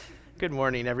Good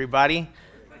morning, everybody.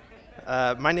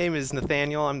 My name is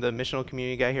Nathaniel. I'm the missional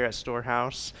community guy here at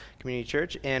Storehouse Community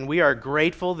Church, and we are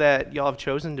grateful that y'all have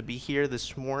chosen to be here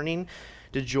this morning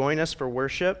to join us for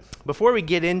worship. Before we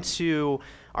get into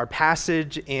our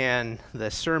passage and the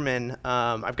sermon,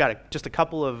 I've got just a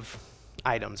couple of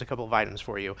items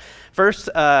for you. First,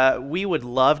 we would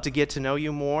love to get to know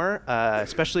you more,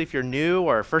 especially if you're new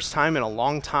or first time in a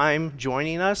long time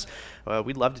joining us.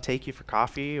 We'd love to take you for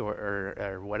coffee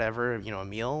or whatever, a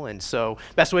meal. And so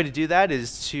best way to do that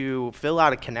is to fill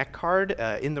out a Connect card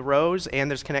in the rows, and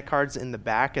there's Connect cards in the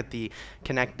back at the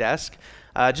Connect desk.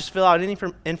 Just fill out any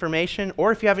information,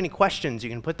 or if you have any questions, you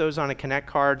can put those on a Connect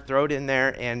card, throw it in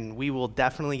there, and we will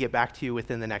definitely get back to you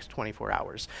within the next 24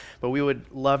 hours. But we would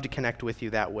love to connect with you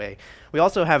that way. We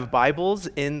also have Bibles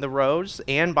in the rows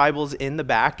and Bibles in the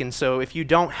back, and so if you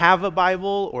don't have a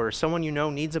Bible or someone you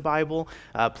know needs a Bible,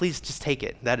 please just take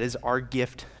it. That is our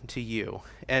gift to you.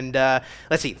 And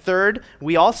let's see, third,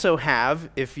 we also have,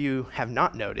 if you have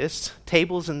not noticed,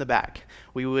 tables in the back.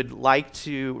 We would like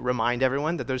to remind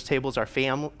everyone that those tables are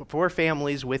for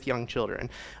families with young children.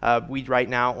 We right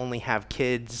now only have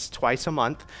kids twice a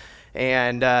month,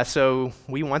 and so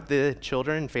we want the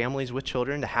children, families with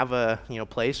children, to have a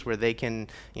place where they can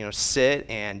sit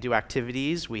and do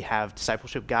activities. We have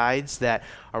discipleship guides that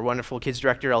our wonderful kids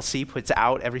director LC puts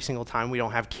out every single time we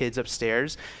don't have kids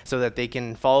upstairs, so that they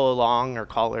can follow along or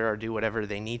call her or do whatever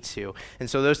they need to. And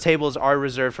so those tables are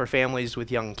reserved for families with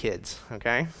young kids.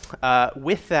 Okay.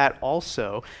 With that,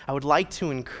 also, I would like to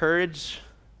encourage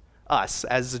us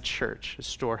as a church, a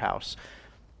Storehouse,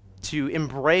 to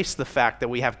embrace the fact that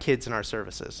we have kids in our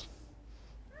services.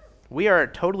 We are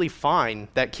totally fine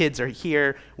that kids are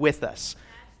here with us.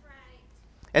 That's right.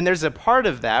 And there's a part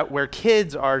of that where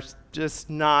kids are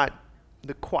just not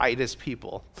the quietest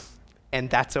people, and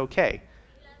that's okay.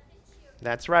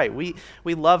 That's right. We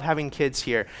love having kids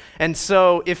here. And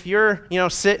so if you're,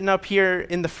 sitting up here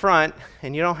in the front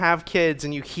and you don't have kids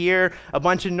and you hear a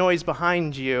bunch of noise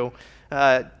behind you,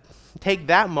 take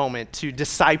that moment to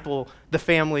disciple the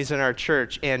families in our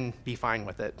church and be fine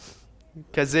with it.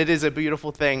 Because it is a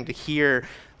beautiful thing to hear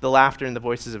the laughter and the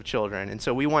voices of children. And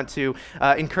so we want to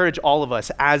encourage all of us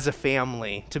as a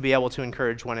family to be able to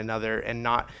encourage one another and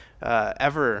not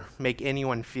ever make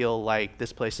anyone feel like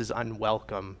this place is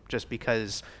unwelcome just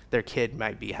because their kid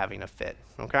might be having a fit,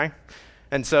 okay?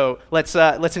 And so let's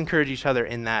encourage each other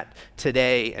in that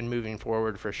today and moving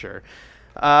forward for sure.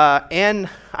 And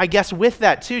I guess with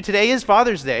that too, today is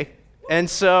Father's Day. And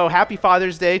so happy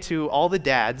Father's Day to all the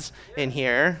dads in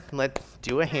here. Let's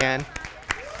do a hand.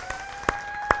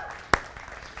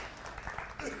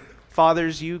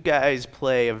 Fathers, you guys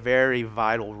play a very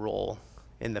vital role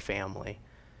in the family.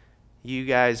 You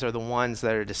guys are the ones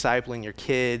that are discipling your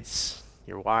kids,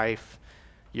 your wife.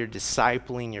 You're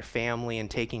discipling your family and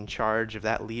taking charge of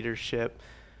that leadership.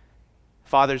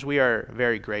 Fathers, we are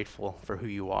very grateful for who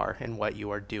you are and what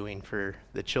you are doing for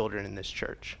the children in this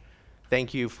church.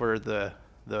 Thank you for the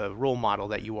role model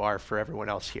that you are for everyone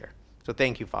else here. So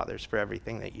thank you, fathers, for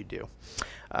everything that you do.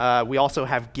 We also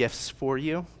have gifts for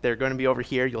you. They're going to be over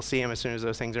here. You'll see them as soon as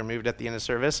those things are moved at the end of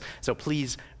service. So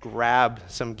please grab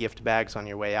some gift bags on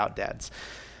your way out, dads.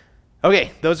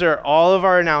 Okay, those are all of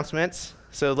our announcements.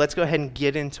 So let's go ahead and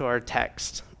get into our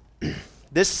text.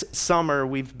 This summer,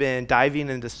 we've been diving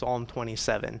into Psalm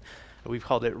 27. We've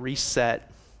called it Reset.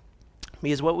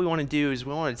 Because what we want to do is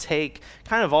we want to take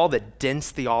kind of all the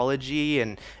dense theology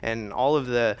and all of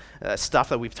the stuff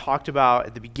that we've talked about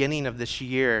at the beginning of this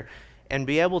year and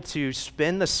be able to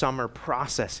spend the summer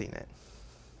processing it.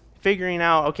 Figuring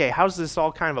out, okay, how does this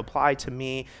all kind of apply to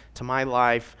me, to my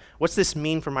life? What's this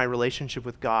mean for my relationship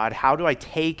with God? How do I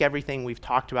take everything we've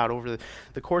talked about over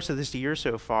the course of this year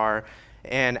so far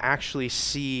and actually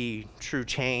see true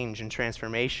change and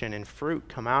transformation and fruit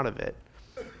come out of it?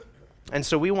 And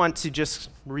so we want to just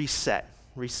reset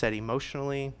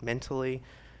emotionally, mentally,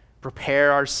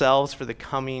 prepare ourselves for the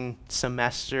coming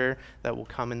semester that will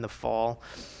come in the fall.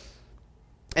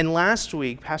 And last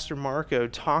week, Pastor Marco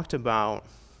talked about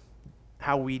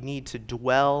how we need to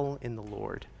dwell in the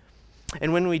Lord.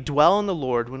 And when we dwell in the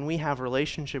Lord, when we have a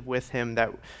relationship with Him,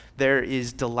 that there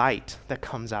is delight that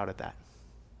comes out of that.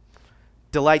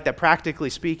 Delight that, practically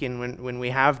speaking, when we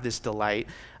have this delight,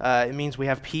 it means we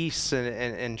have peace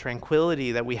and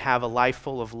tranquility, that we have a life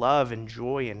full of love and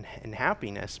joy and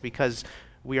happiness because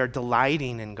we are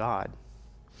delighting in God.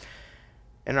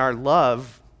 And our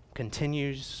love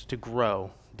continues to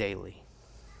grow daily.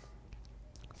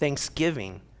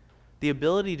 Thanksgiving, the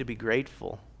ability to be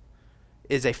grateful,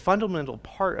 is a fundamental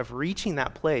part of reaching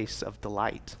that place of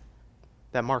delight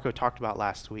that Marco talked about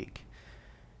last week.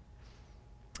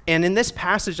 And in this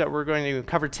passage that we're going to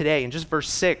cover today, in just verse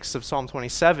 6 of Psalm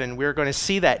 27, we're going to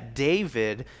see that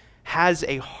David has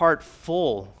a heart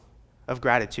full of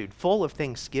gratitude, full of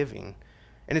thanksgiving.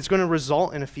 And it's going to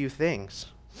result in a few things.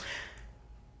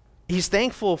 He's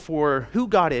thankful for who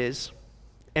God is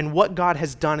and what God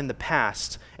has done in the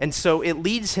past. And so it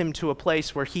leads him to a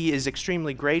place where he is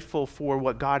extremely grateful for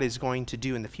what God is going to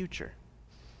do in the future.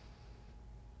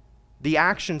 The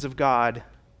actions of God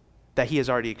that he has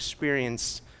already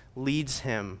experienced leads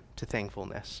him to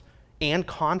thankfulness and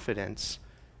confidence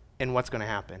in what's going to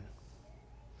happen.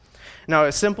 Now,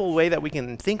 a simple way that we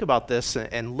can think about this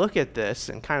and look at this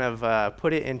and kind of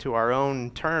put it into our own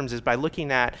terms is by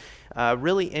looking at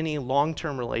really any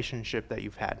long-term relationship that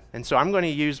you've had. And so I'm going to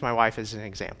use my wife as an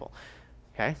example.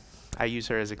 Okay? I use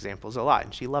her as examples a lot,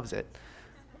 and she loves it.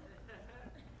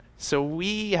 So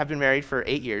we have been married for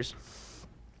 8 years,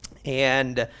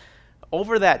 and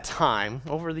over that time,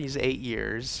 over these 8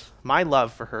 years, my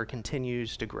love for her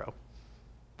continues to grow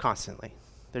constantly.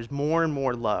 There's more and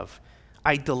more love.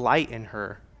 I delight in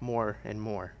her more and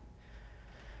more.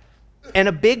 And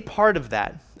a big part of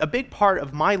that, a big part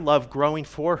of my love growing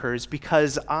for her is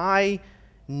because I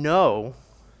know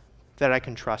that I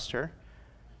can trust her.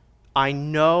 I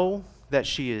know that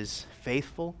she is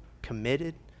faithful,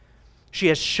 committed. She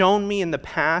has shown me in the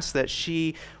past that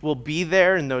she will be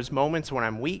there in those moments when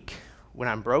I'm weak, when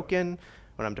I'm broken,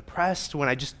 when I'm depressed, when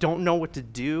I just don't know what to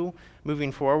do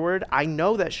moving forward. I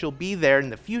know that she'll be there in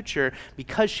the future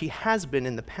because she has been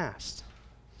in the past.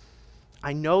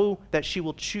 I know that she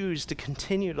will choose to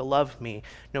continue to love me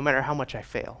no matter how much I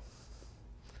fail.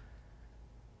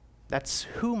 That's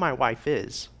who my wife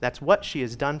is. That's what she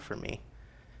has done for me.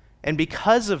 And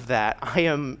because of that, I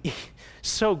am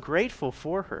so grateful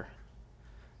for her,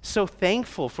 so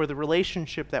thankful for the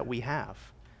relationship that we have.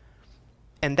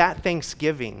 And that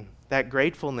thanksgiving, that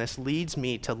gratefulness leads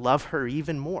me to love her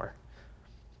even more.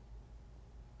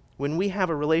 When we have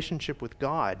a relationship with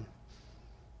God,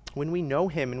 when we know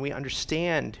him and we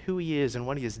understand who he is and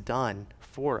what he has done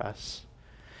for us,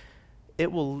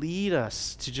 it will lead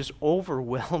us to just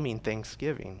overwhelming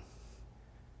thanksgiving,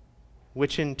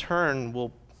 which in turn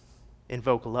will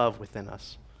invoke love within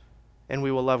us. And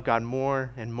we will love God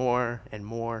more and more and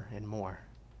more and more.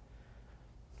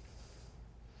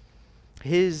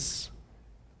 His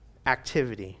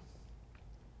activity,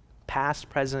 past,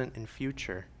 present, and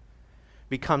future,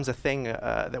 becomes a thing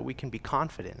that we can be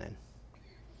confident in.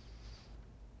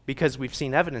 Because we've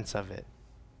seen evidence of it.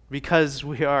 Because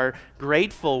we are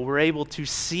grateful, we're able to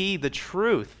see the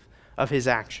truth of his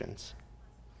actions.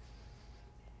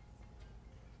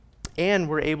 And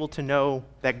we're able to know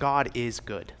that God is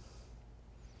good.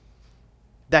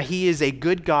 That he is a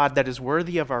good God that is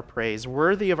worthy of our praise,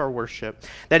 worthy of our worship,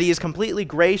 that he is completely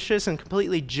gracious and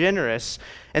completely generous,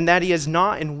 and that he is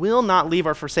not and will not leave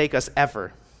or forsake us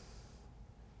ever.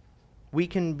 We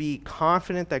can be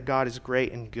confident that God is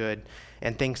great and good,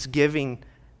 and thanksgiving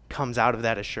comes out of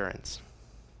that assurance.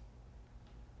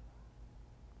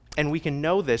 And we can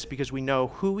know this because we know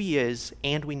who he is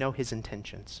and we know his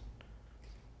intentions.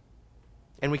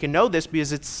 And we can know this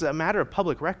because it's a matter of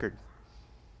public record.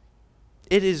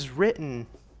 It is written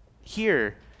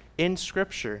here in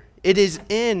Scripture. It is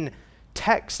in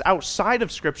text outside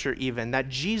of Scripture even that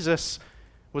Jesus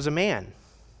was a man.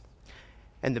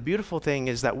 And the beautiful thing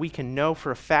is that we can know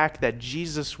for a fact that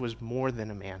Jesus was more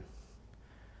than a man.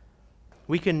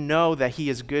 We can know that he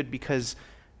is good because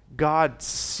God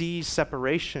sees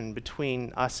separation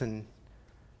between us and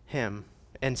him.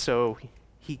 And so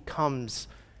he comes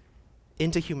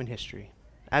into human history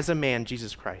as a man,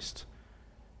 Jesus Christ.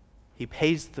 He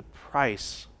pays the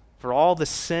price for all the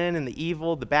sin and the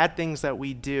evil, the bad things that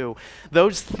we do,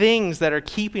 those things that are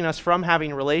keeping us from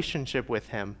having a relationship with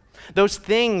him, those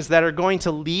things that are going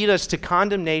to lead us to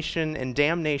condemnation and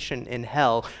damnation in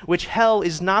hell, which hell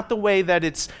is not the way that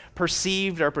it's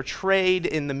perceived or portrayed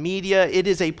in the media. It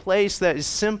is a place that is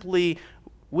simply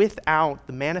without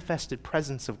the manifested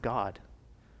presence of God.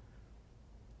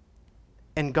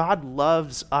 And God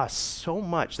loves us so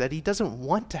much that he doesn't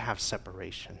want to have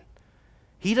separation.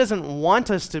 He doesn't want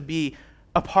us to be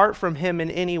apart from him in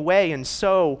any way. And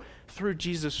so, through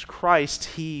Jesus Christ,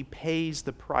 he pays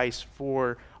the price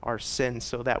for our sins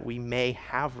so that we may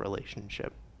have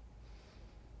relationship.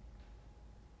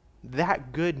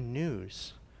 That good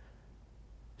news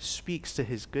speaks to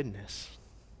his goodness.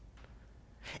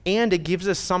 And it gives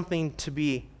us something to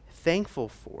be thankful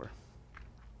for.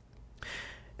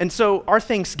 And so our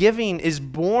thanksgiving is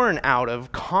born out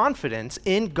of confidence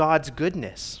in God's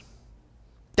goodness.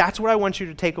 That's what I want you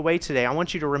to take away today. I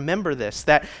want you to remember this,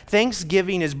 that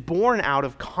thanksgiving is born out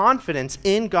of confidence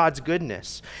in God's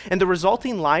goodness. And the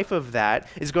resulting life of that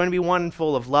is going to be one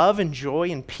full of love and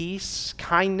joy and peace,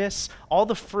 kindness, all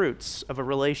the fruits of a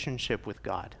relationship with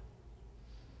God.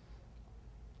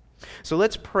 So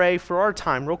let's pray for our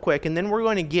time real quick, and then we're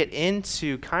going to get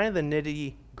into kind of the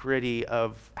nitty-gritty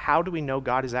of how do we know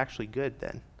God is actually good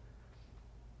then?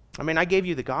 I mean, I gave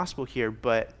you the gospel here,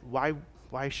 but why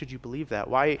should you believe that?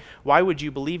 Why would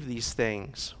you believe these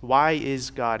things? Why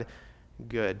is God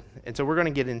good? And so we're going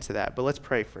to get into that, but let's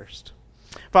pray first.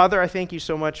 Father, I thank you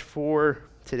so much for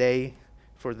today,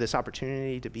 for this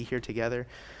opportunity to be here together.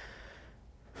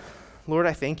 Lord,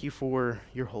 I thank you for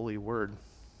your holy word,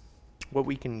 what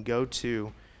we can go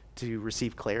to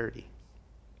receive clarity.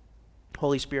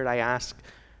 Holy Spirit, I ask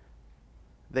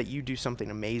that you do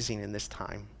something amazing in this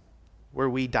time, where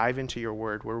we dive into your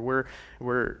word, where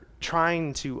we're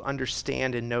trying to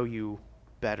understand and know you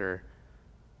better.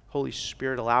 Holy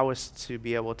Spirit, allow us to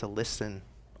be able to listen,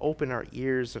 open our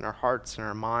ears and our hearts and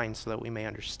our minds so that we may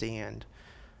understand.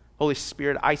 Holy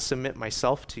Spirit, I submit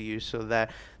myself to you so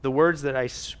that the words that I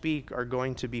speak are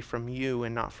going to be from you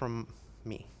and not from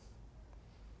me.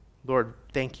 Lord,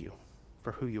 thank you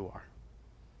for who you are.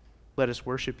 Let us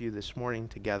worship you this morning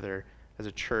together as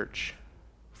a church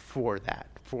for that,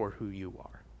 for who you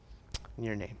are. In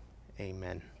your name,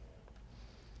 amen.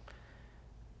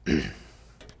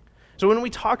 So when we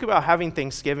talk about having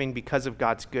Thanksgiving because of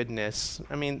God's goodness,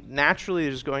 I mean, naturally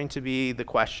there's going to be the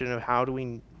question of how do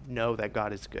we know that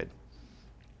God is good?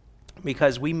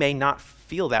 Because we may not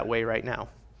feel that way right now.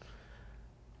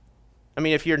 I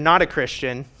mean, if you're not a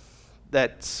Christian,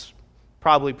 that's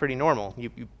probably pretty normal.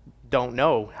 You don't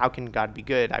know, how can God be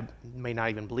good? I may not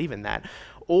even believe in that.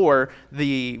 Or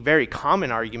the very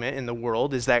common argument in the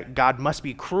world is that God must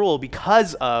be cruel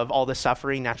because of all the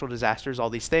suffering, natural disasters, all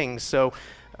these things. So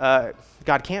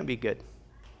God can't be good.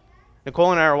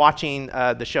 Nicole and I are watching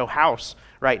the show House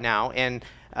right now, and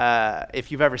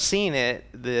if you've ever seen it,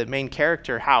 the main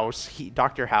character, House,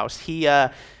 Dr. House, he's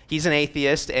an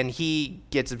atheist, and he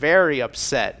gets very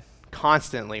upset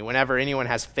constantly whenever anyone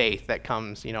has faith that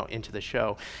comes, into the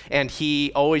show. And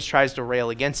he always tries to rail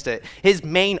against it. His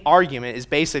main argument is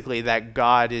basically that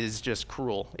God is just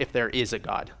cruel, if there is a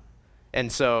God. And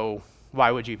so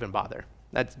why would you even bother?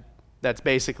 That's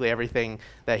basically everything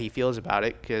that he feels about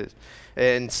it.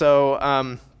 And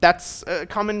so that's a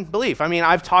common belief. I mean,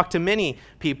 I've talked to many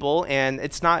people, and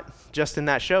it's not just in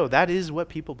that show. That is what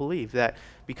people believe, that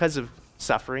because of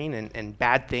suffering and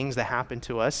bad things that happen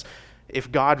to us, if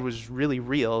God was really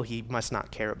real, he must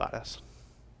not care about us.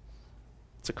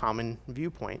 It's a common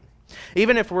viewpoint.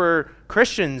 Even if we're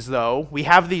Christians, though, we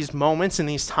have these moments and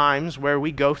these times where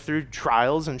we go through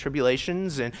trials and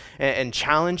tribulations and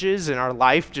challenges, and our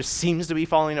life just seems to be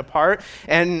falling apart.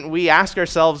 And we ask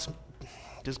ourselves,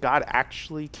 does God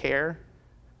actually care?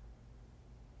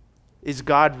 Is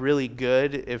God really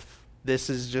good if this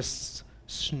is just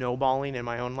snowballing in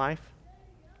my own life?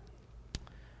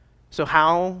 So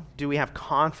how do we have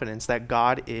confidence that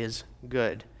God is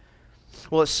good?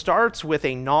 Well, it starts with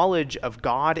a knowledge of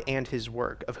God and his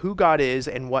work, of who God is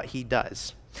and what he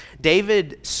does.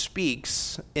 David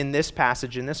speaks in this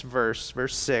passage, in this verse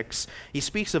 6, he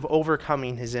speaks of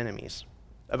overcoming his enemies,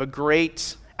 of a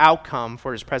great outcome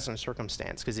for his present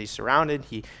circumstance, because he's surrounded,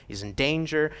 he's in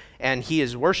danger, and he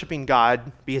is worshiping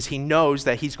God because he knows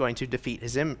that he's going to defeat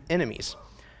his enemies.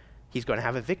 He's going to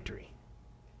have a victory.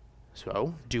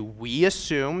 So, do we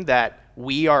assume that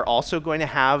we are also going to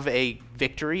have a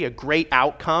victory, a great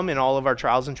outcome in all of our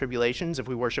trials and tribulations if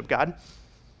we worship God?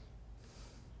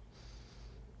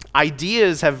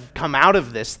 Ideas have come out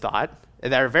of this thought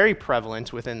that are very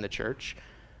prevalent within the church.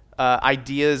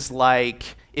 Ideas like,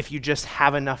 if you just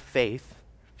have enough faith,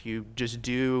 if you just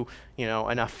do,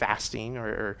 enough fasting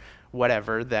or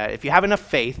whatever, that if you have enough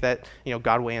faith that,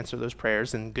 God will answer those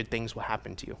prayers and good things will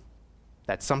happen to you.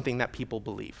 That's something that people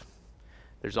believe.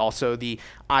 There's also the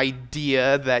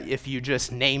idea that if you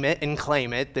just name it and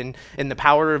claim it, then in the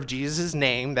power of Jesus'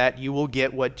 name, that you will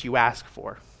get what you ask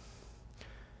for.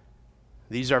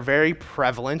 These are very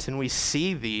prevalent, and we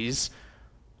see these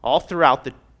all throughout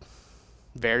the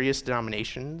various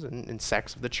denominations and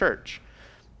sects of the church.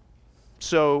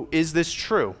 So, is this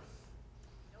true?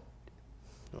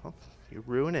 Well, you're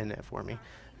ruining it for me.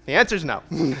 The answer is no.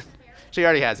 She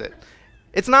already has it.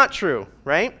 It's not true,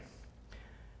 right?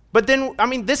 But then,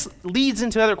 this leads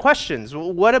into other questions.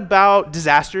 Well, what about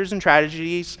disasters and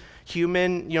tragedies,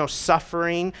 human,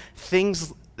 suffering,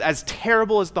 things as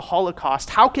terrible as the Holocaust?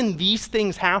 How can these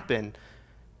things happen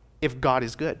if God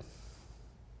is good?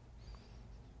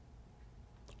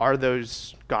 Are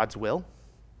those God's will?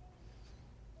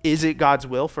 Is it God's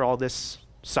will for all this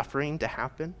suffering to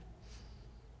happen?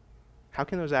 How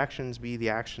can those actions be the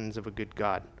actions of a good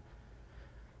God?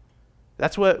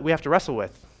 That's what we have to wrestle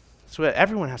with. That's what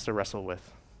everyone has to wrestle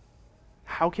with.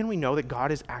 How can we know that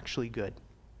God is actually good?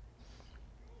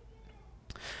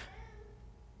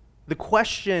 The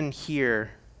question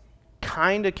here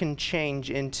kind of can change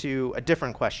into a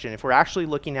different question if we're actually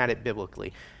looking at it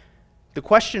biblically. The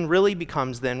question really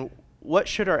becomes then, what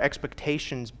should our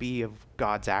expectations be of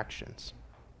God's actions?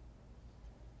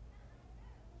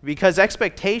 Because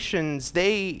expectations,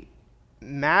 they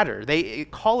matter. They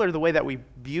color the way that we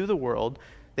view the world,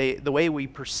 the way we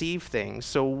perceive things.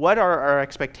 So what are our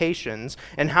expectations,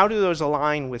 and how do those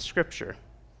align with Scripture?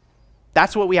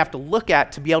 That's what we have to look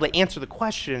at to be able to answer the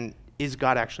question, is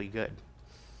God actually good?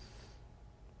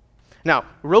 Now,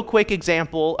 real quick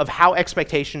example of how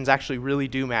expectations actually really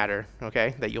do matter,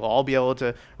 okay, that you'll all be able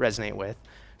to resonate with.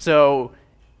 So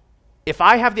if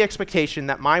I have the expectation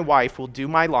that my wife will do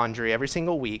my laundry every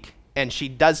single week and she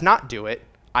does not do it,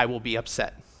 I will be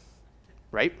upset,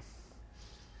 right?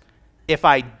 If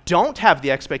I don't have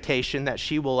the expectation that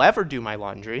she will ever do my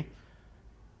laundry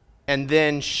and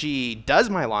then she does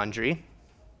my laundry,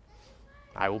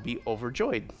 I will be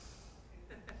overjoyed.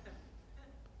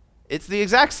 It's the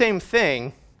exact same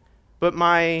thing, but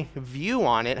my view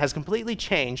on it has completely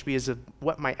changed because of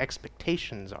what my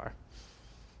expectations are.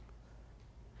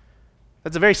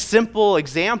 That's a very simple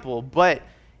example, but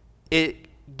it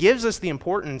gives us the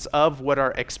importance of what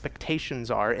our expectations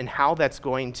are and how that's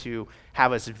going to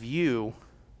have us view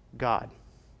God.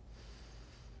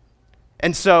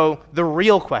 And so the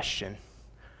real question,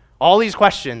 all these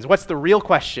questions, what's the real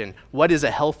question? What is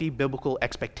a healthy biblical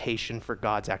expectation for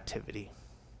God's activity?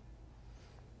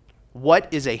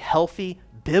 What is a healthy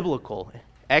biblical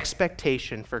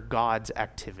expectation for God's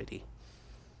activity?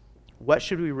 What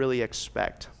should we really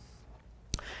expect?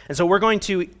 And so we're going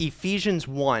to Ephesians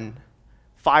 1,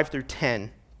 5 through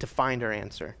 10 to find our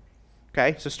answer.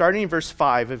 Okay, so starting in verse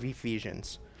 5 of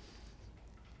Ephesians.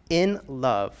 In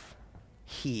love,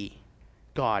 He,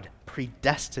 God,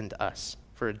 predestined us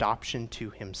for adoption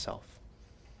to Himself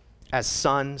as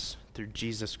sons through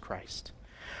Jesus Christ,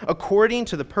 according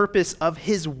to the purpose of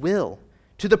His will,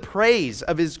 to the praise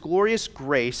of His glorious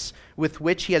grace with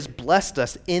which He has blessed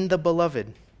us in the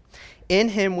Beloved. In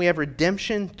Him we have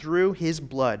redemption through His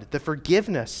blood, the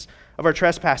forgiveness of our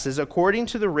trespasses, according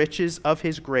to the riches of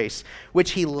His grace,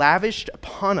 which He lavished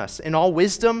upon us in all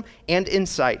wisdom and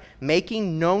insight,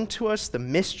 making known to us the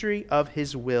mystery of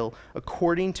His will,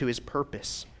 according to His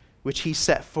purpose, which He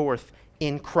set forth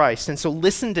in Christ. And so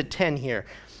listen to 10 here.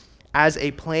 As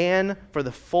a plan for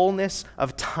the fullness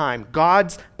of time,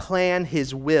 God's plan,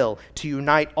 His will, to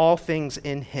unite all things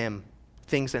in Him,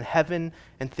 things in heaven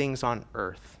and things on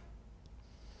earth.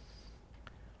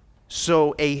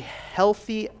 So a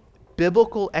healthy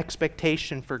biblical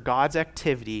expectation for God's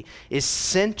activity is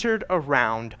centered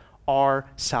around our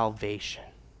salvation.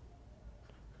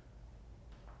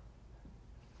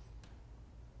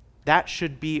 That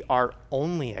should be our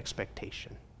only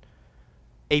expectation.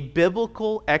 A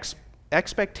biblical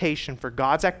expectation for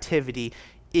God's activity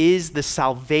is the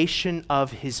salvation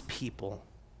of His people.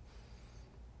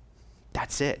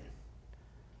 That's it.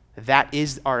 That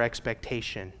is our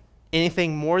expectation.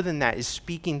 Anything more than that is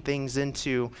speaking things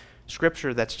into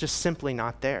Scripture that's just simply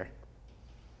not there.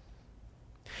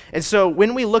 And so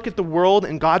when we look at the world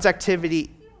and God's activity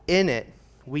in it,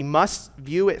 we must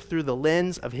view it through the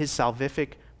lens of His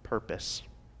salvific purpose.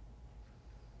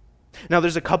 Now,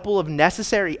 there's a couple of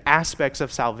necessary aspects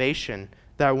of salvation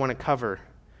that I want to cover.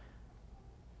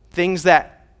 Things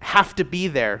that have to be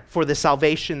there for the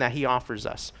salvation that He offers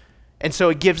us. And so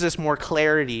it gives us more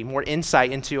clarity, more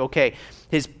insight into, okay,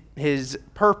 His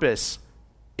purpose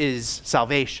is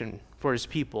salvation for His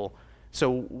people.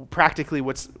 So practically,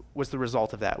 what's the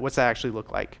result of that? What's that actually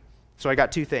look like? So I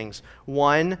got two things.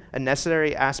 One, a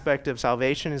necessary aspect of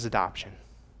salvation is adoption.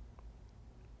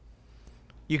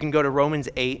 You can go to Romans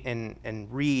 8 and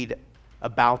read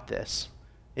about this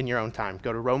in your own time.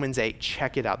 Go to Romans 8,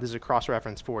 check it out. This is a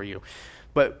cross-reference for you.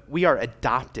 But we are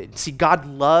adopted. See, God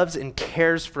loves and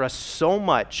cares for us so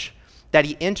much that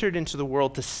He entered into the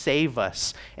world to save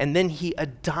us, and then He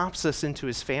adopts us into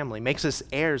His family, makes us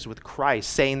heirs with Christ,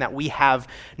 saying that we have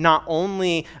not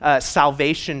only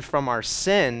salvation from our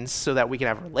sins so that we can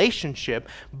have a relationship,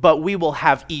 but we will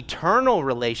have eternal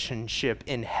relationship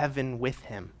in heaven with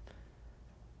Him.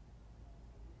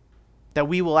 That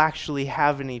we will actually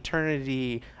have an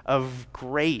eternity of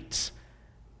great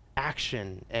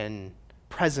action and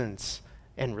presence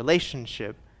and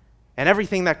relationship and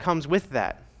everything that comes with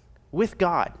that, with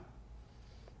God.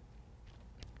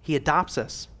 He adopts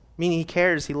us, meaning he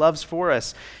cares, he loves for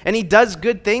us, and he does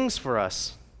good things for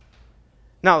us.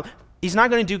 Now, he's not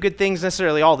going to do good things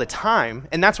necessarily all the time,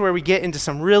 and that's where we get into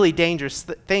some really dangerous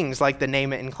things like the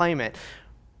name it and claim it,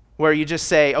 where you just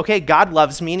say, okay, God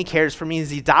loves me and he cares for me as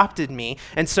he adopted me,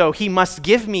 and so he must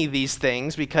give me these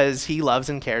things because he loves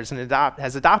and cares and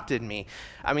has adopted me.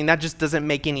 I mean, that just doesn't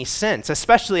make any sense,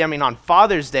 especially, on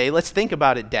Father's Day. Let's think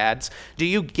about it, dads. Do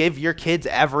you give your kids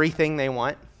everything they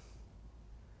want?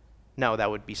 No,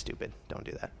 that would be stupid. Don't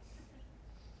do that.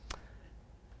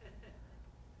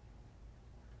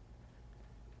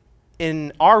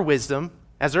 In our wisdom,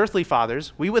 as earthly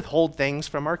fathers, we withhold things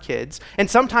from our kids, and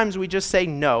sometimes we just say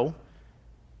no,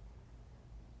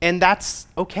 and that's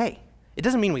okay. It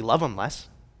doesn't mean we love them less,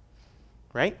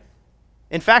 right?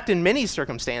 In fact, in many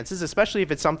circumstances, especially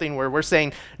if it's something where we're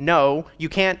saying, no, you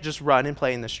can't just run and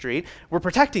play in the street, we're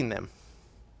protecting them,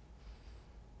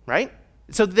 right?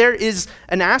 So there is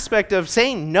an aspect of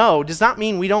saying no does not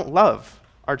mean we don't love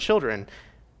our children.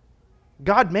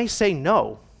 God may say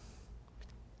no.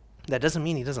 That doesn't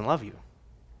mean he doesn't love you.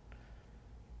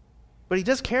 But he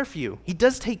does care for you. He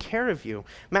does take care of you.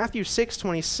 Matthew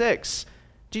 6:26,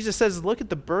 Jesus says, look at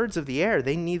the birds of the air.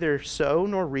 They neither sow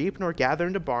nor reap nor gather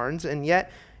into barns, and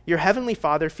yet your heavenly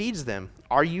Father feeds them.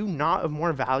 Are you not of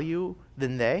more value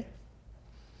than they?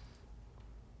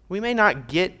 We may not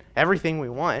get everything we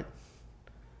want.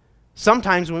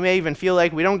 Sometimes we may even feel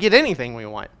like we don't get anything we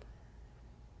want.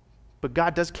 But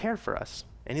God does care for us,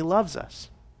 and he loves us.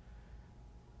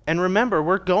 And remember,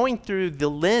 we're going through the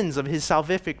lens of his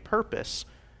salvific purpose.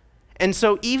 And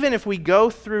so even if we go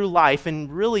through life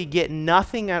and really get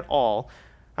nothing at all,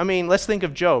 let's think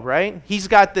of Job, right? He's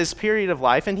got this period of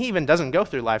life, and he even doesn't go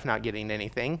through life not getting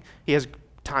anything. He has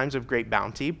times of great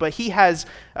bounty, but he has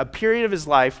a period of his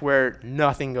life where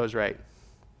nothing goes right.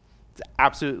 It's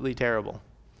absolutely terrible.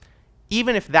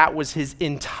 Even if that was his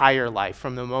entire life,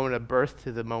 from the moment of birth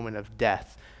to the moment of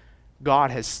death,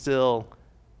 God has still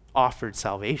offered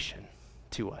salvation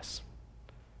to us.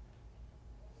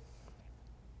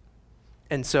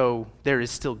 And so there is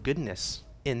still goodness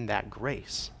in that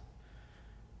grace.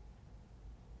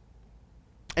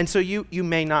 And so you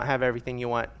may not have everything you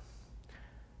want.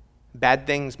 Bad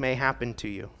things may happen to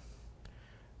you.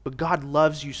 But God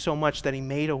loves you so much that he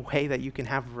made a way that you can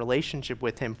have a relationship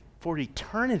with him for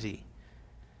eternity.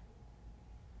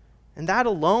 And that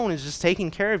alone is just taking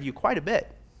care of you quite a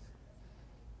bit.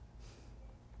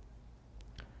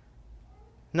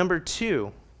 Number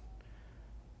 2,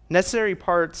 necessary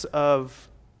parts of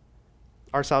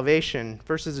our salvation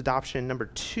versus adoption. Number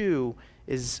 2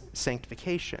 is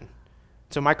sanctification.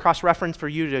 So my cross-reference for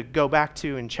you to go back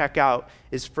to and check out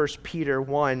is 1 Peter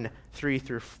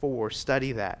 1:3-4.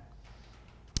 Study that.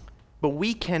 But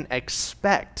we can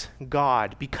expect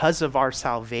God, because of our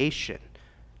salvation,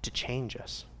 to change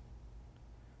us,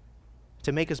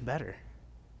 to make us better.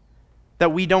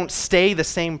 That we don't stay the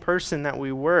same person that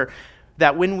we were.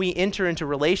 That when we enter into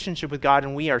relationship with God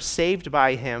and we are saved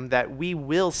by him, that we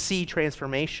will see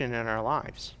transformation in our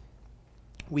lives.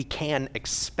 We can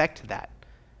expect that.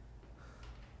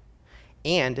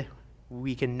 And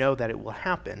we can know that it will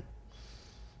happen.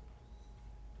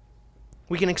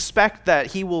 We can expect that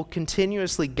he will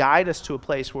continuously guide us to a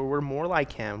place where we're more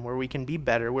like him, where we can be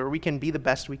better, where we can be the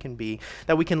best we can be,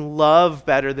 that we can love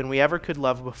better than we ever could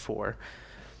love before.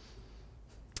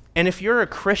 And if you're a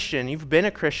Christian, you've been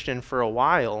a Christian for a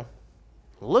while,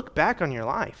 look back on your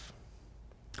life.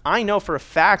 I know for a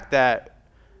fact that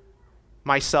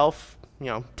myself,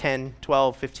 10,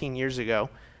 12, 15 years ago,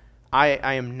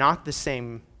 I am not the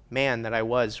same man that I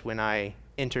was when I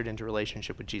entered into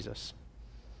relationship with Jesus.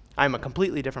 I'm a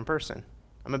completely different person.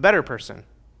 I'm a better person.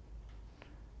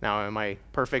 Now, am I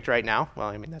perfect right now?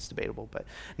 Well, that's debatable, but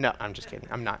no, I'm just kidding.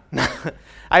 I'm not.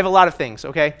 I have a lot of things,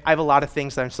 okay? I have a lot of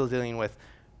things that I'm still dealing with.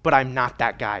 But I'm not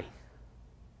that guy.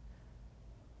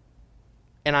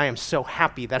 And I am so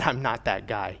happy that I'm not that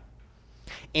guy.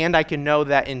 And I can know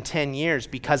that in 10 years,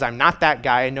 because I'm not that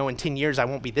guy, I know in 10 years I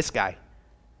won't be this guy.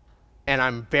 And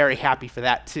I'm very happy for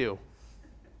that too.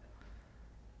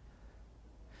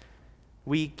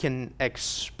 We can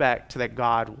expect that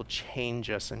God will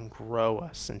change us and grow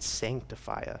us and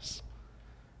sanctify us.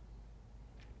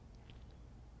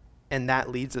 And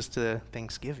that leads us to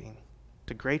thanksgiving,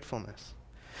 to gratefulness.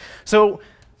 So,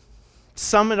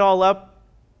 sum it all up,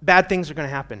 bad things are going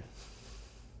to happen.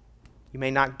 You may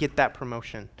not get that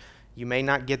promotion. You may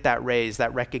not get that raise,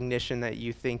 that recognition that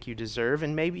you think you deserve,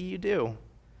 and maybe you do.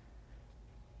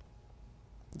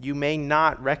 You may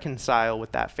not reconcile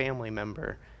with that family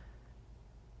member.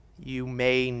 You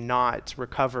may not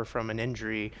recover from an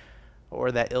injury,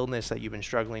 or that illness that you've been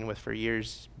struggling with for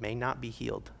years may not be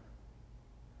healed.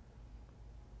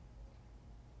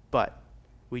 But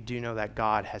we do know that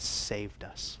God has saved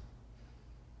us,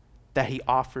 that he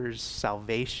offers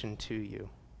salvation to you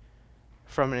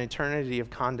from an eternity of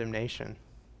condemnation.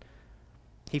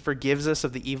 He forgives us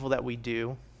of the evil that we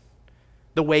do,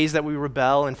 the ways that we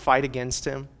rebel and fight against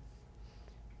him,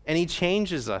 and he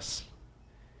changes us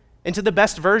into the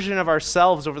best version of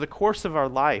ourselves over the course of our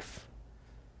life,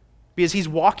 because he's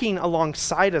walking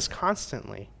alongside us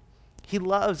constantly. He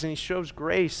loves and he shows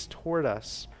grace toward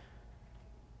us.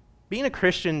 Being a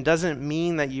Christian doesn't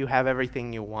mean that you have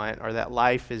everything you want or that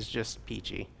life is just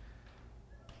peachy.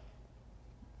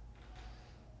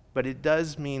 But it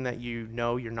does mean that you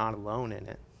know you're not alone in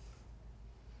it.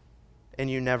 And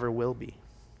you never will be.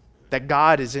 That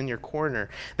God is in your corner.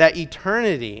 That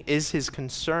eternity is his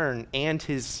concern and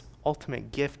his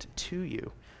ultimate gift to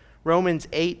you. Romans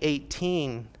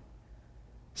 8:18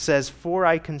 says, "For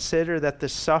I consider that the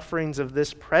sufferings of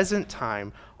this present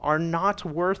time are not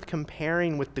worth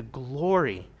comparing with the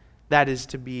glory that is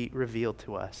to be revealed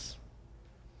to us."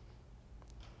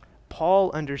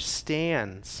 Paul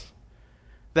understands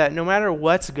that no matter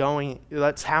what's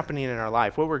happening in our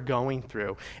life, what we're going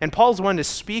through, and Paul's one to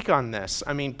speak on this.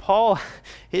 I mean, Paul,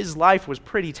 his life was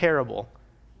pretty terrible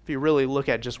if you really look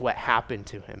at just what happened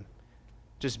to him.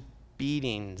 Just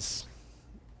beatings,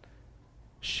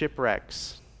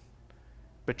 shipwrecks,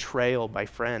 betrayal by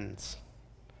friends.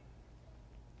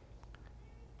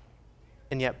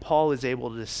 And yet Paul is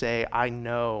able to say, I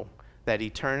know that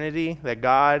eternity, that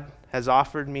God has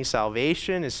offered me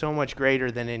salvation, is so much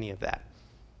greater than any of that.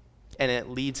 And it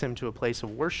leads him to a place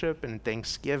of worship and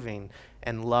thanksgiving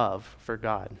and love for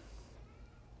God.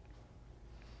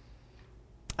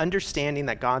 Understanding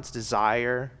that God's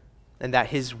desire and that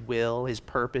his will, his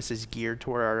purpose is geared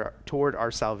toward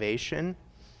our salvation,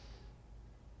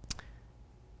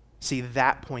 see,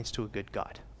 that points to a good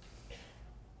God.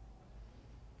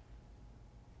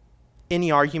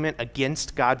 Any argument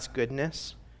against God's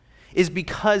goodness is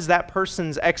because that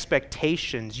person's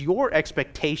expectations, your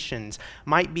expectations,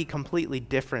 might be completely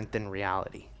different than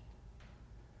reality.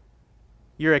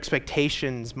 Your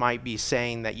expectations might be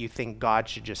saying that you think God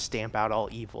should just stamp out all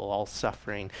evil, all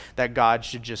suffering, that God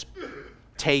should just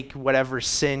take whatever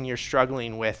sin you're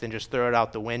struggling with and just throw it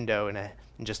out the window in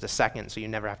just a second so you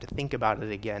never have to think about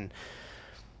it again.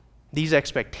 These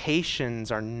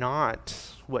expectations are not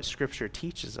what Scripture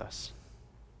teaches us.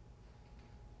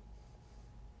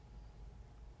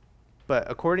 But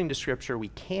according to Scripture, we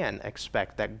can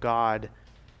expect that God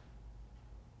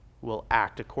will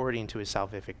act according to his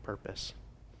salvific purpose,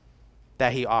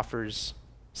 that he offers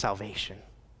salvation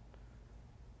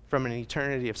from an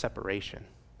eternity of separation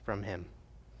from him.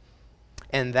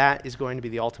 And that is going to be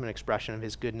the ultimate expression of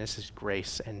his goodness, his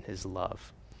grace, and his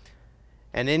love.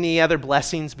 And any other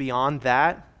blessings beyond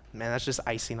that, man, that's just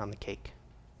icing on the cake.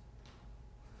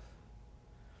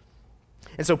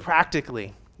 And so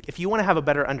practically, if you want to have a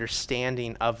better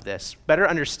understanding of this, better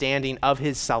understanding of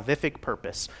his salvific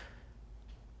purpose,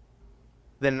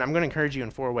 then I'm going to encourage you in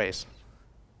 4 ways.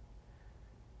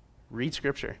 Read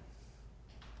Scripture.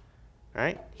 All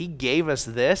right? He gave us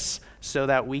this so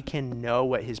that we can know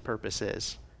what his purpose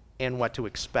is and what to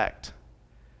expect,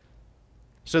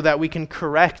 so that we can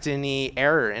correct any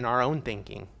error in our own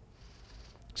thinking.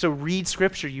 So read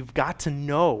Scripture. You've got to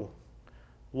know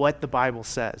what the Bible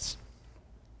says.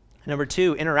 Number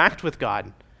 2, interact with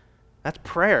God. That's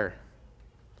prayer.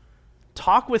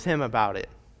 Talk with him about it.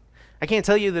 I can't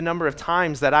tell you the number of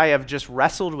times that I have just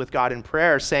wrestled with God in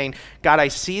prayer saying, God, I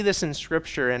see this in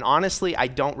Scripture, and honestly, I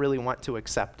don't really want to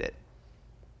accept it.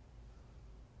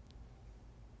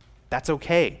 That's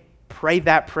okay. Pray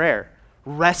that prayer.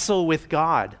 Wrestle with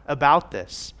God about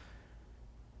this.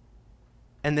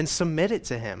 And then submit it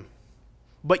to him.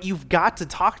 But you've got to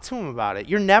talk to him about it.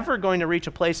 You're never going to reach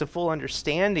a place of full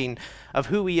understanding of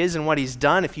who he is and what he's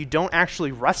done if you don't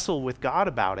actually wrestle with God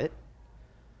about it.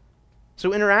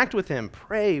 So interact with him.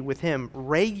 Pray with him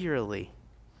regularly.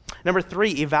 Number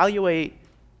 3, evaluate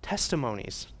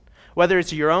testimonies. Whether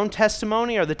it's your own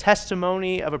testimony or the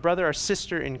testimony of a brother or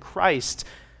sister in Christ,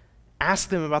 ask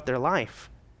them about their life.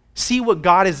 See what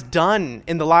God has done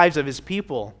in the lives of his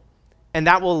people. And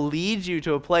that will lead you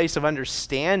to a place of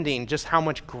understanding just how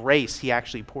much grace he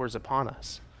actually pours upon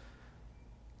us.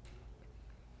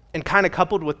 And kind of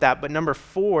coupled with that, but number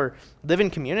 4, live in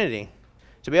community.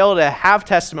 To be able to have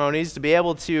testimonies, to be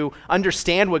able to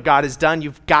understand what God has done,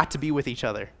 you've got to be with each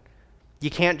other. You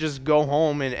can't just go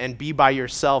home and be by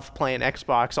yourself playing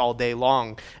Xbox all day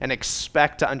long and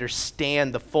expect to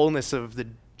understand the fullness of the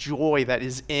joy that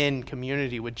is in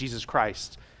community with Jesus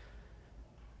Christ.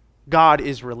 God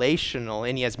is relational,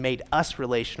 and he has made us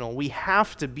relational. We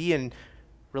have to be in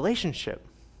relationship.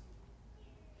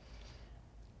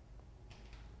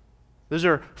 Those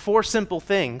are 4 simple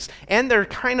things. And they're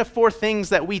kind of 4 things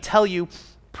that we tell you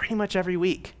pretty much every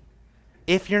week.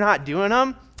 If you're not doing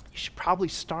them, you should probably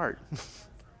start.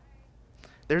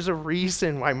 There's a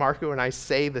reason why Marco and I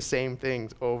say the same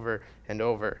things over and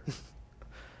over.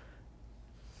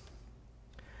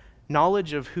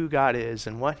 Knowledge of who God is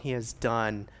and what he has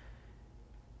done,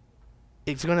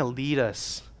 it's going to lead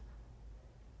us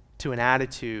to an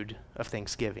attitude of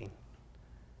thanksgiving,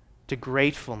 to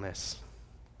gratefulness.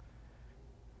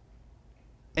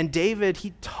 And David,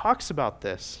 he talks about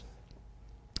this.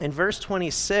 In verse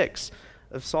 26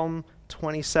 of Psalm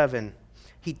 27,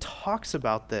 he talks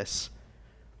about this.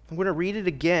 I'm going to read it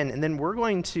again, and then we're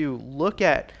going to look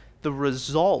at the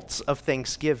results of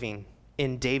thanksgiving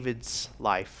in David's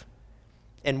life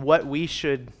and what we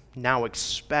should now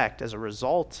expect as a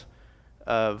result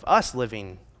of us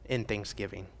living in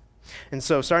thanksgiving. And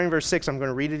so, starting in verse 6, I'm going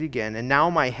to read it again. And now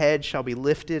my head shall be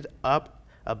lifted up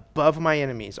above my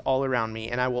enemies all around me,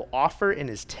 and I will offer in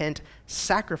his tent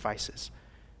sacrifices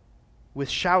with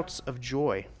shouts of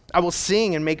joy. I will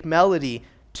sing and make melody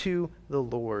to the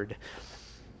Lord.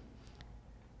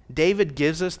 David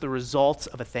gives us the results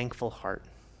of a thankful heart.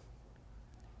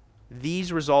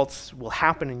 These results will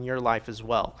happen in your life as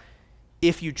well.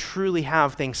 If you truly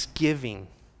have thanksgiving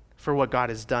for what God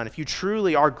has done, if you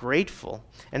truly are grateful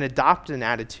and adopt an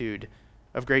attitude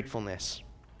of gratefulness.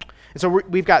 And so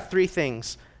we've got 3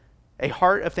 things. A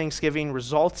heart of thanksgiving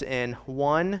results in,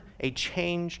 1, a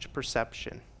changed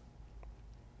perception.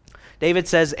 David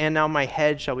says, and now my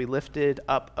head shall be lifted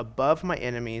up above my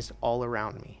enemies all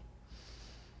around me.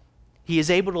 He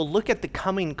is able to look at the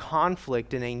coming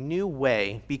conflict in a new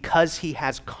way because he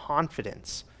has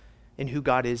confidence in who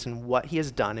God is and what he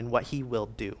has done and what he will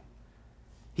do.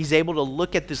 He's able to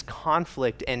look at this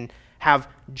conflict and have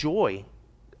joy,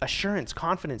 assurance,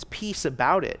 confidence, peace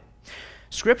about it.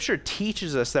 Scripture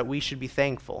teaches us that we should be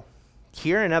thankful,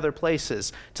 here and other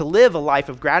places, to live a life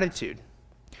of gratitude.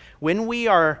 When we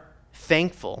are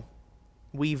thankful,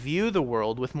 we view the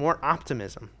world with more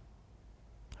optimism.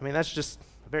 I mean, that's just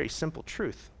a very simple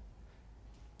truth.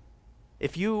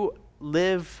 If you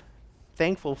live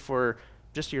thankful for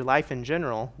just your life in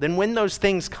general, then when those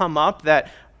things come up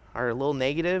that are a little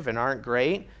negative and aren't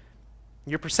great,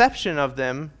 your perception of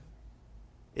them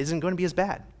isn't going to be as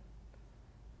bad.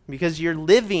 Because you're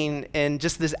living in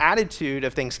just this attitude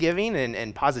of thanksgiving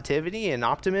and positivity and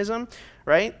optimism,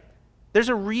 right? There's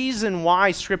a reason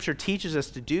why Scripture teaches us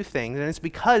to do things, and it's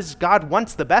because God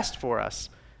wants the best for us.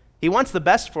 He wants the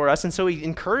best for us, and so he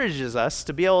encourages us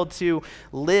to be able to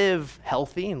live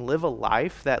healthy and live a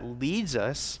life that leads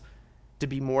us to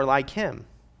be more like him.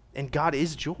 And God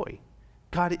is joy.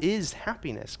 God is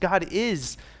happiness. God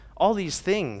is all these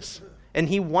things, and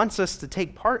he wants us to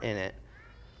take part in it.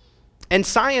 And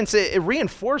science, it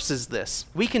reinforces this.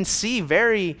 We can see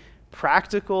very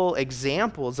practical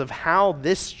examples of how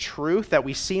this truth that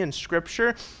we see in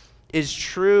Scripture is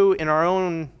true in our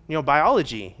own,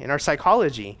 biology, in our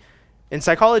psychology. In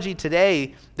Psychology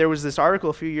Today, there was this article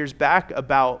a few years back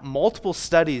about multiple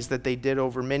studies that they did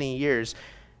over many years.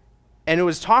 And it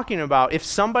was talking about if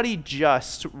somebody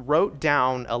just wrote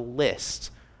down a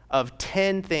list of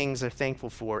 10 things they're thankful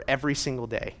for every single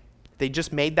day. They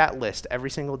just made that list every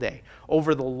single day.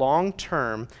 Over the long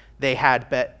term, they had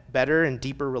better and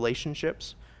deeper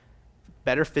relationships,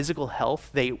 better physical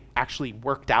health. They actually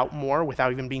worked out more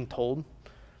without even being told.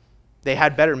 They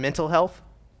had better mental health.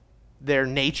 Their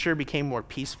nature became more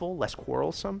peaceful, less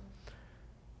quarrelsome.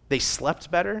 They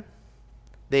slept better.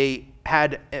 They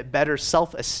had a better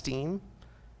self-esteem.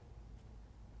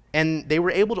 And they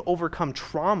were able to overcome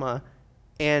trauma,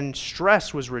 and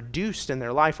stress was reduced in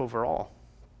their life overall.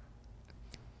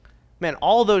 Man,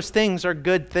 all those things are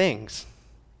good things.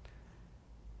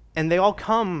 And they all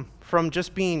come from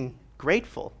just being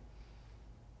grateful.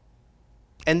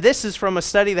 And this is from a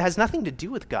study that has nothing to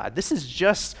do with God. This is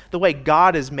just the way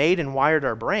God has made and wired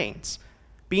our brains.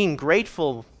 Being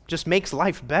grateful just makes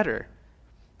life better.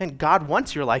 And God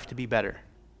wants your life to be better.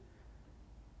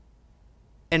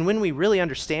 And when we really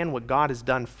understand what God has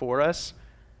done for us,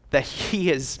 that he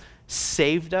has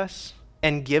saved us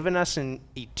and given us an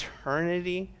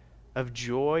eternity of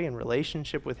joy and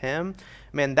relationship with him,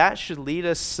 man, that should lead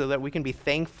us so that we can be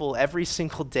thankful every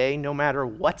single day, no matter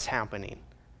what's happening.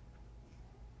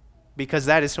 Because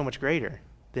that is so much greater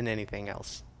than anything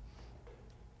else.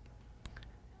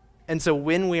 And so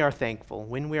when we are thankful,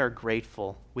 when we are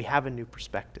grateful, we have a new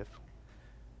perspective.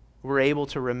 We're able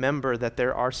to remember that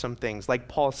there are some things, like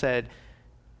Paul said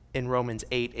in Romans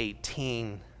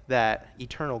 8:18, that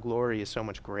eternal glory is so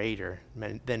much greater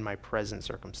than my present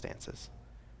circumstances.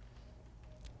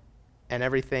 and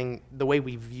everything, the way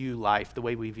we view life, the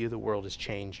way we view the world has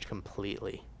changed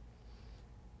completely.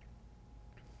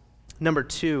 Number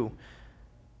 2,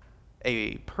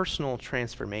 a personal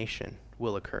transformation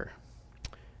will occur.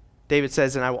 David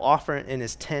says, "And I will offer in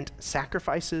his tent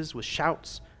sacrifices with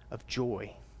shouts of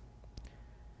joy."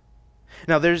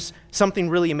 Now, there's something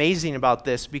really amazing about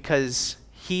this because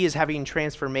he is having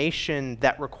transformation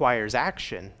that requires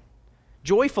action.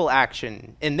 Joyful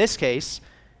action. In this case,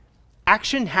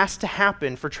 action has to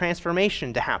happen for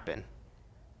transformation to happen.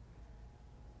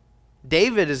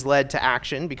 David is led to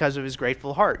action because of his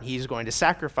grateful heart. He's going to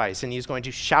sacrifice and he's going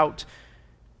to shout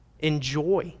in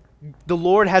joy. The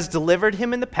Lord has delivered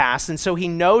him in the past, and so he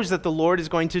knows that the Lord is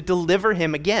going to deliver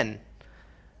him again.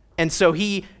 And so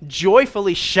he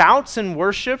joyfully shouts and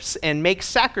worships and makes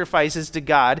sacrifices to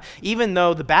God, even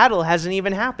though the battle hasn't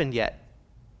even happened yet.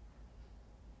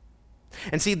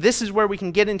 And see, this is where we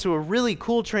can get into a really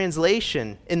cool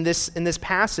translation in this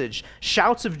passage.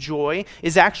 Shouts of joy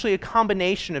is actually a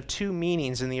combination of 2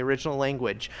 meanings in the original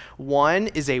language. One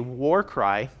is a war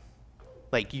cry,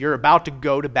 like you're about to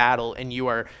go to battle and you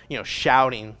are,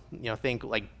 shouting, think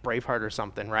like Braveheart or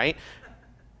something, right?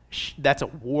 That's a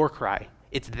war cry.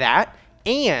 It's that,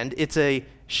 and it's a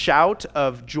shout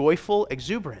of joyful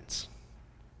exuberance.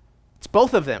 It's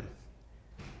both of them.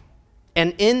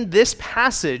 And in this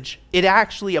passage, it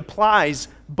actually applies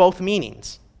both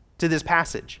meanings to this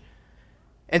passage.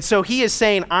 And so he is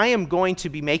saying, I am going to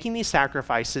be making these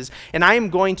sacrifices, and I am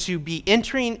going to be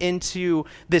entering into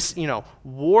this,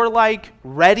 warlike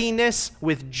readiness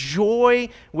with joy,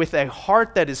 with a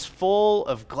heart that is full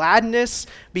of gladness,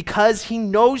 because he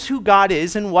knows who God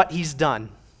is and what he's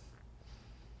done.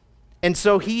 And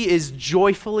so he is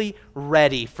joyfully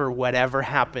ready for whatever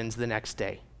happens the next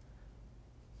day.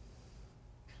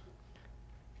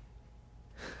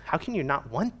 How can you not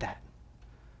want that?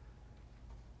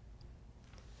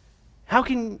 How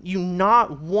can you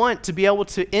not want to be able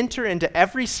to enter into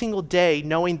every single day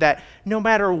knowing that no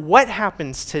matter what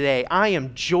happens today, I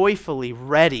am joyfully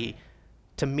ready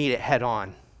to meet it head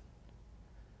on?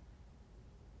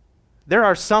 There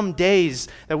are some days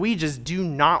that we just do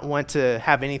not want to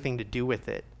have anything to do with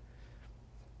it.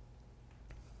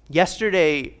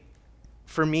 Yesterday,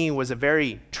 for me, was a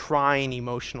very trying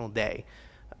emotional day.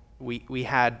 We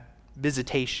had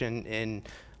visitation in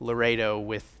Laredo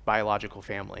with biological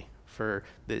family for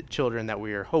the children that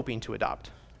we are hoping to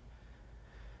adopt.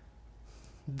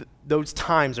 Those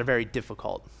times are very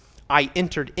difficult. I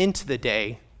entered into the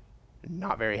day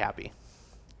not very happy.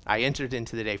 I entered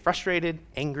into the day frustrated,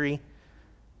 angry,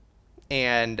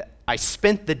 and I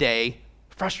spent the day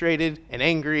frustrated and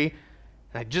angry,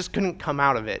 and I just couldn't come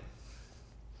out of it.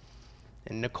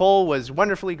 And Nicole was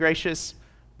wonderfully gracious,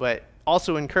 but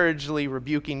also encouragingly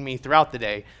rebuking me throughout the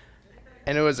day.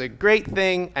 And it was a great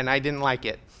thing, and I didn't like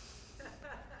it.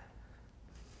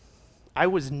 I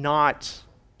was not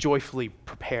joyfully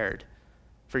prepared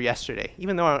for yesterday,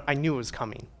 even though I knew it was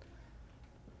coming.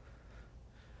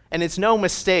 And it's no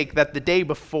mistake that the day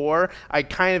before, I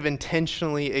kind of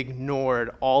intentionally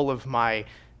ignored all of my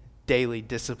daily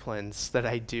disciplines that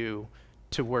I do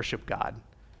to worship God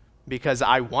because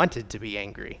I wanted to be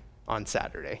angry on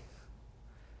Saturday.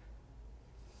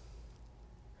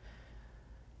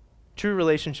 True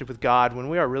relationship with God, when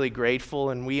we are really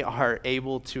grateful and we are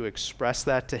able to express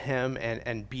that to him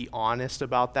and be honest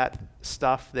about that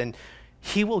stuff, then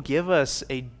he will give us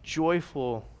a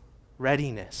joyful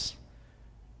readiness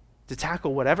to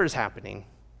tackle whatever's happening.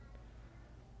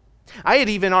 I had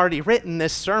even already written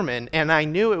this sermon, and I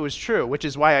knew it was true, which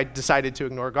is why I decided to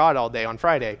ignore God all day on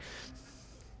Friday.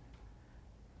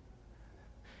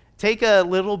 Take a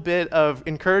little bit of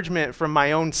encouragement from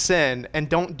my own sin and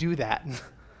don't do that.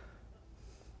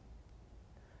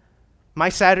 My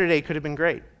Saturday could have been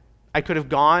great. I could have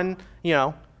gone,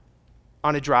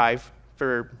 on a drive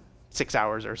for 6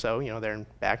 hours or so, there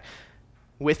and back,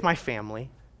 with my family,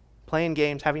 playing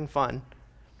games, having fun.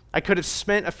 I could have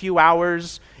spent a few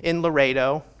hours in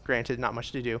Laredo, granted not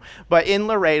much to do, but in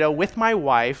Laredo with my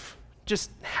wife,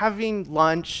 just having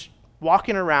lunch,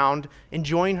 walking around,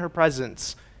 enjoying her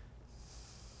presence.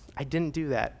 I didn't do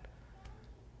that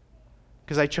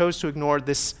because I chose to ignore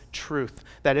this truth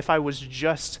that if I was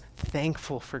just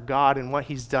thankful for God and what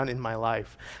he's done in my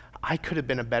life, I could have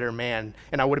been a better man,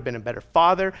 and I would have been a better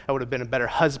father, I would have been a better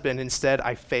husband. Instead,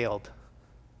 I failed.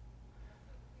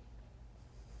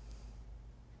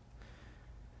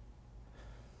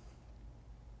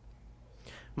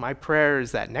 My prayer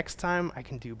is that next time I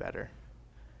can do better.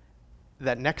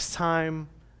 That next time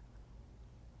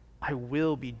I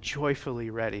will be joyfully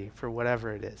ready for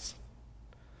whatever it is.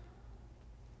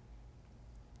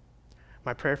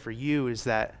 My prayer for you is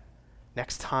that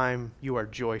next time you are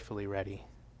joyfully ready.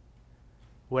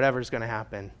 Whatever's going to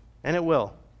happen. And it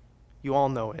will. You all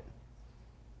know it.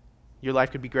 Your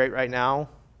life could be great right now,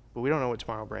 but we don't know what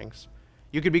tomorrow brings.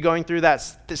 You could be going through the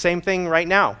same thing right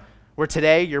now, where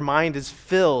today your mind is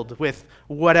filled with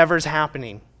whatever's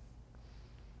happening.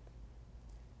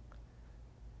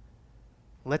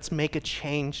 Let's make a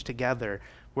change together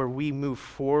where we move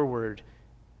forward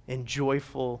in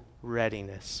joyful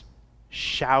readiness,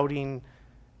 shouting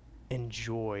in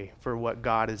joy for what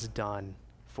God has done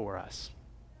for us.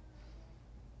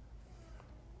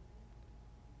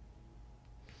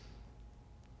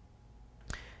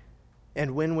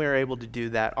 And when we're able to do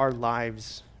that, our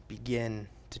lives begin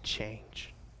to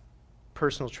change.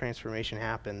 Personal transformation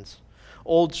happens.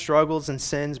 Old struggles and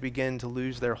sins begin to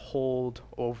lose their hold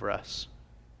over us.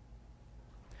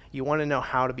 You want to know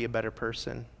how to be a better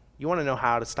person? You want to know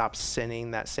how to stop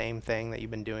sinning that same thing that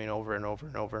you've been doing over and over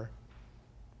and over?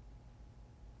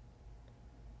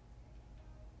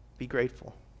 Be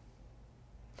grateful.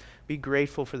 Be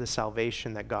grateful for the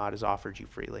salvation that God has offered you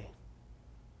freely.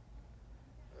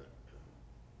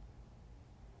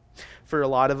 For a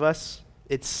lot of us,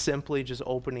 it's simply just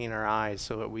opening our eyes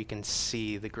so that we can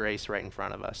see the grace right in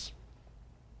front of us.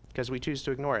 Because we choose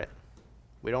to ignore it.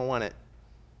 We don't want it.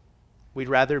 We'd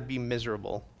rather be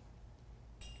miserable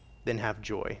than have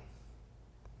joy.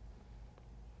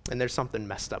 And there's something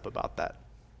messed up about that.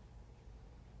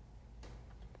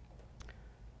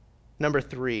 Number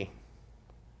 3,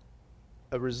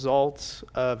 a result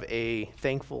of a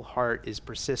thankful heart is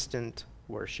persistent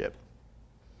worship.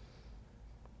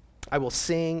 I will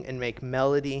sing and make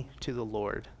melody to the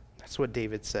Lord. That's what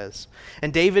David says.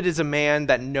 And David is a man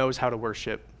that knows how to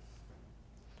worship.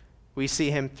 We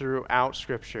see him throughout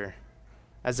Scripture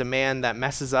as a man that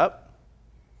messes up,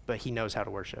 but he knows how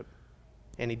to worship.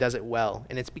 And he does it well.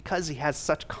 And it's because he has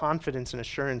such confidence and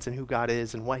assurance in who God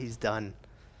is and what he's done.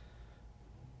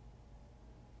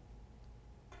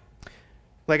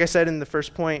 Like I said in the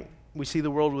first point, we see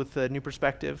the world with a new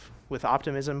perspective, with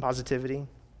optimism, positivity.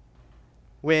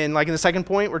 When, like in the second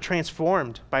point, we're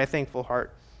transformed by a thankful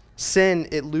heart. Sin,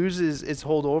 it loses its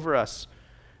hold over us.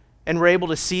 And we're able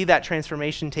to see that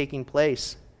transformation taking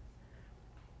place.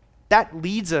 That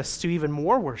leads us to even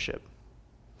more worship.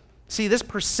 See, this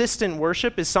persistent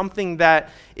worship is something that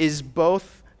is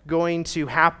both going to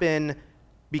happen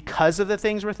because of the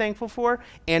things we're thankful for,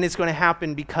 and it's going to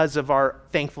happen because of our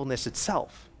thankfulness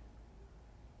itself.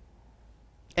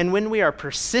 And when we are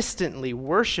persistently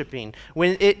worshiping,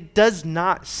 when it does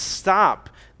not stop,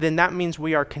 then that means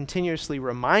we are continuously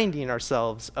reminding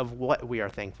ourselves of what we are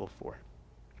thankful for.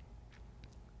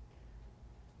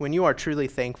 When you are truly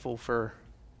thankful for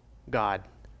God,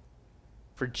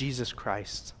 for Jesus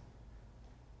Christ,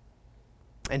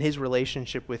 and his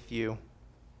relationship with you,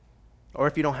 or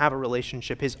if you don't have a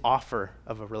relationship, his offer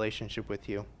of a relationship with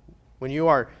you, when you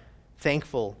are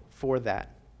thankful for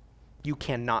that, you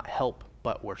cannot help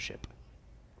but worship.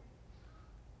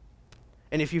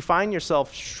 And if you find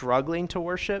yourself struggling to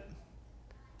worship,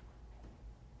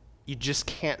 you just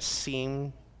can't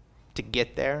seem to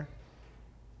get there,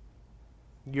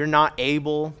 you're not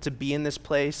able to be in this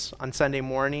place on Sunday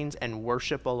mornings and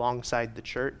worship alongside the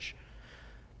church,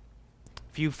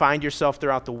 if you find yourself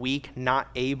throughout the week not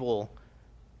able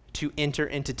to enter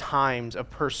into times of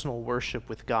personal worship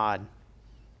with God,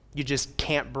 you just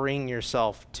can't bring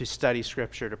yourself to study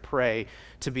Scripture, to pray,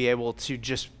 to be able to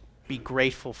just be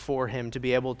grateful for him, to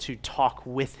be able to talk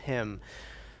with him,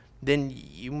 then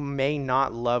you may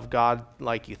not love God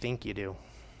like you think you do.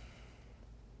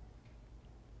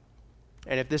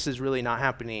 And if this is really not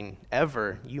happening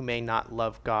ever, you may not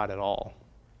love God at all.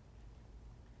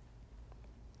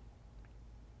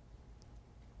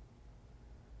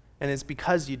 And it's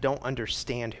because you don't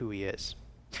understand who he is.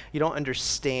 You don't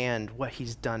understand what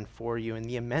he's done for you and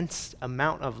the immense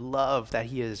amount of love that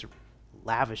he has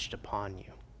lavished upon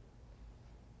you.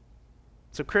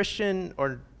 So Christian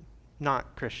or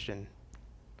not Christian,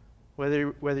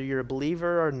 whether you're a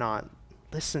believer or not,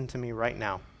 listen to me right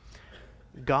now.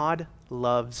 God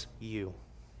loves you.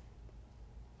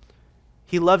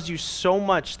 He loves you so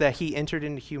much that he entered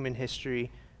into human history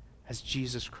as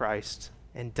Jesus Christ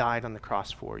and died on the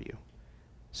cross for you,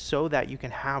 so that you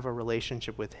can have a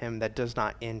relationship with him that does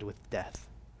not end with death.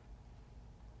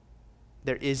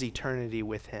 There is eternity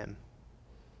with him.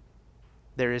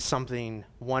 There is something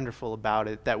wonderful about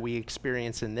it that we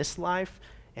experience in this life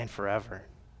and forever.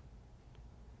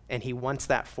 And he wants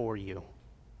that for you.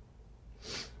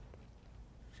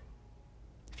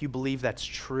 If you believe that's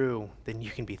true, then you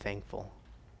can be thankful.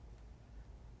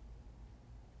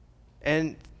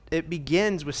 And it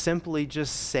begins with simply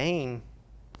just saying,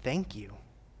 thank you.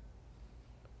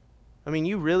 I mean,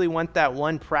 you really want that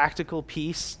one practical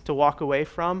piece to walk away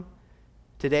from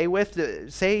today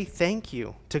with? Say thank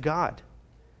you to God.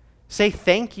 Say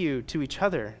thank you to each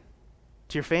other,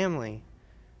 to your family,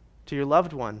 to your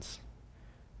loved ones.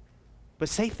 But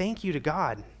say thank you to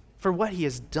God for what he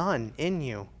has done in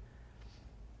you.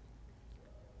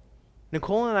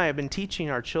 Nicole and I have been teaching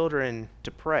our children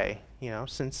to pray,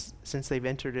 since they've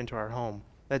entered into our home.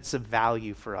 That's a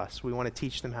value for us. We want to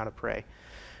teach them how to pray.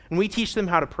 And we teach them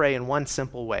how to pray in one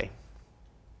simple way.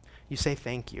 You say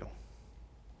thank you.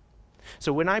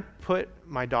 So when I put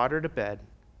my daughter to bed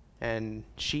and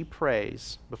she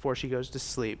prays before she goes to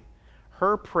sleep,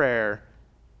 her prayer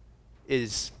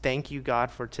is thank you,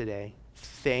 God, for today.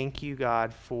 Thank you,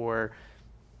 God, for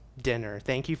dinner.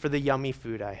 Thank you for the yummy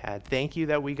food I had. Thank you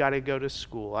that we got to go to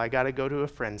school. I got to go to a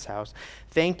friend's house.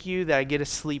 Thank you that I get to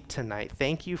sleep tonight.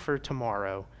 Thank you for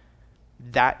tomorrow.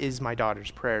 That is my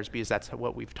daughter's prayers because that's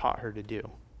what we've taught her to do.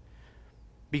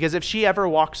 Because if she ever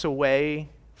walks away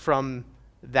from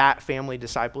that family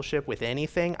discipleship with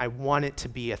anything, I want it to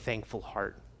be a thankful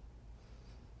heart.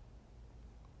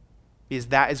 Because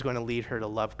that is going to lead her to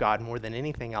love God more than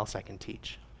anything else I can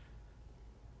teach.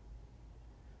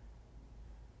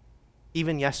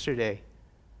 Even yesterday,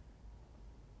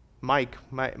 Mike,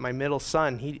 my middle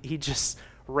son, he just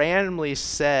randomly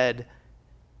said,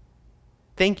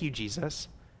 thank you, Jesus.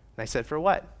 And I said, for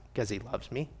what? Because he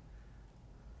loves me.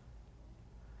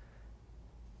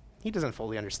 He doesn't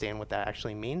fully understand what that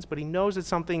actually means, but he knows it's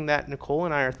something that Nicole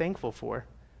and I are thankful for.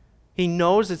 He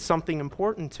knows it's something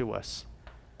important to us.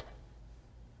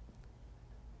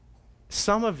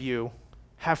 Some of you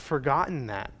have forgotten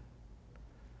that.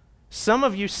 Some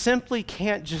of you simply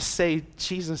can't just say,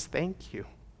 Jesus, thank you.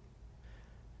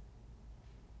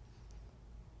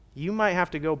 You might have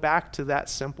to go back to that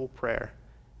simple prayer.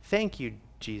 Thank you,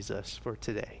 Jesus, for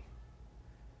today.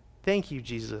 Thank you,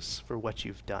 Jesus, for what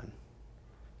you've done.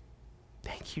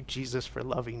 Thank you, Jesus, for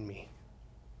loving me.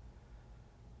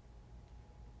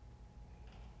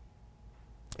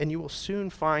 And you will soon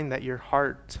find that your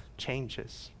heart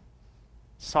changes,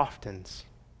 softens.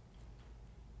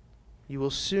 You will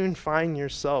soon find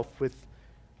yourself with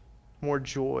more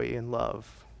joy and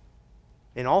love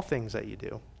in all things that you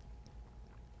do.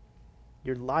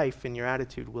 Your life and your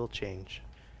attitude will change.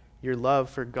 Your love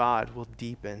for God will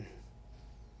deepen.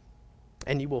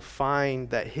 And you will find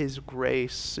that his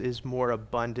grace is more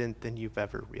abundant than you've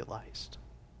ever realized.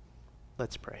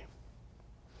 Let's pray.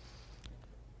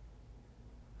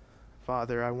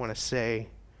 Father, I want to say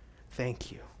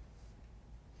thank you.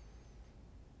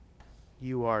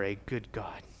 You are a good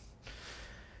God.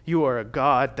 You are a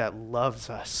God that loves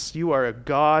us. You are a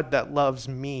God that loves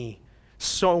me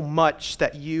so much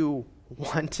that you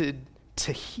wanted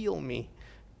to heal me,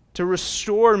 to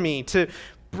restore me, to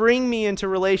bring me into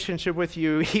relationship with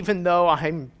you, even though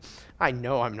I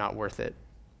know I'm not worth it.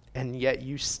 And yet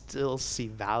you still see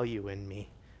value in me.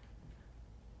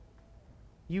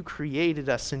 You created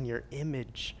us in your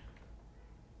image.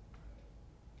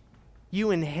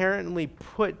 You inherently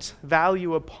put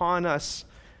value upon us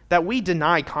that we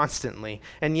deny constantly.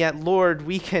 And yet, Lord,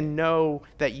 we can know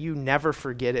that you never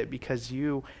forget it because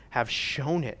you have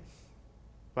shown it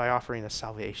by offering us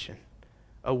salvation,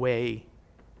 a way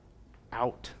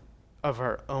out of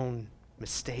our own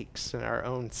mistakes and our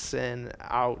own sin,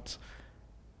 out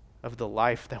of the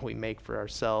life that we make for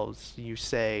ourselves. You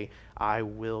say, I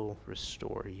will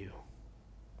restore you.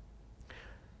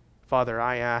 Father,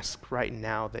 I ask right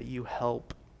now that you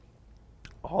help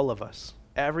all of us,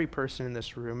 every person in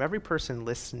this room, every person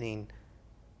listening,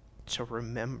 to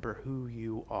remember who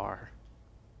you are.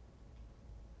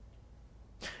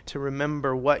 To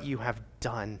remember what you have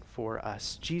done for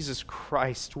us. Jesus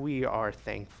Christ, we are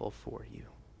thankful for you.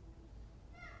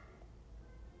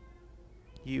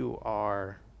 You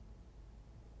are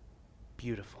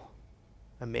beautiful,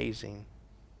 amazing.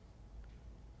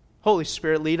 Holy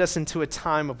Spirit, lead us into a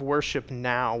time of worship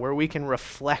now where we can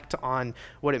reflect on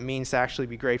what it means to actually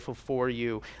be grateful for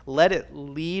you. Let it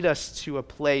lead us to a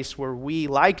place where we,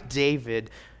 like David,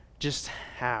 just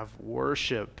have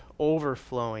worship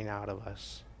overflowing out of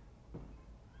us.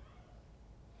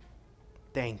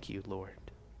 Thank you, Lord.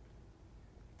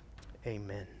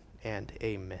 Amen and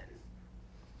amen.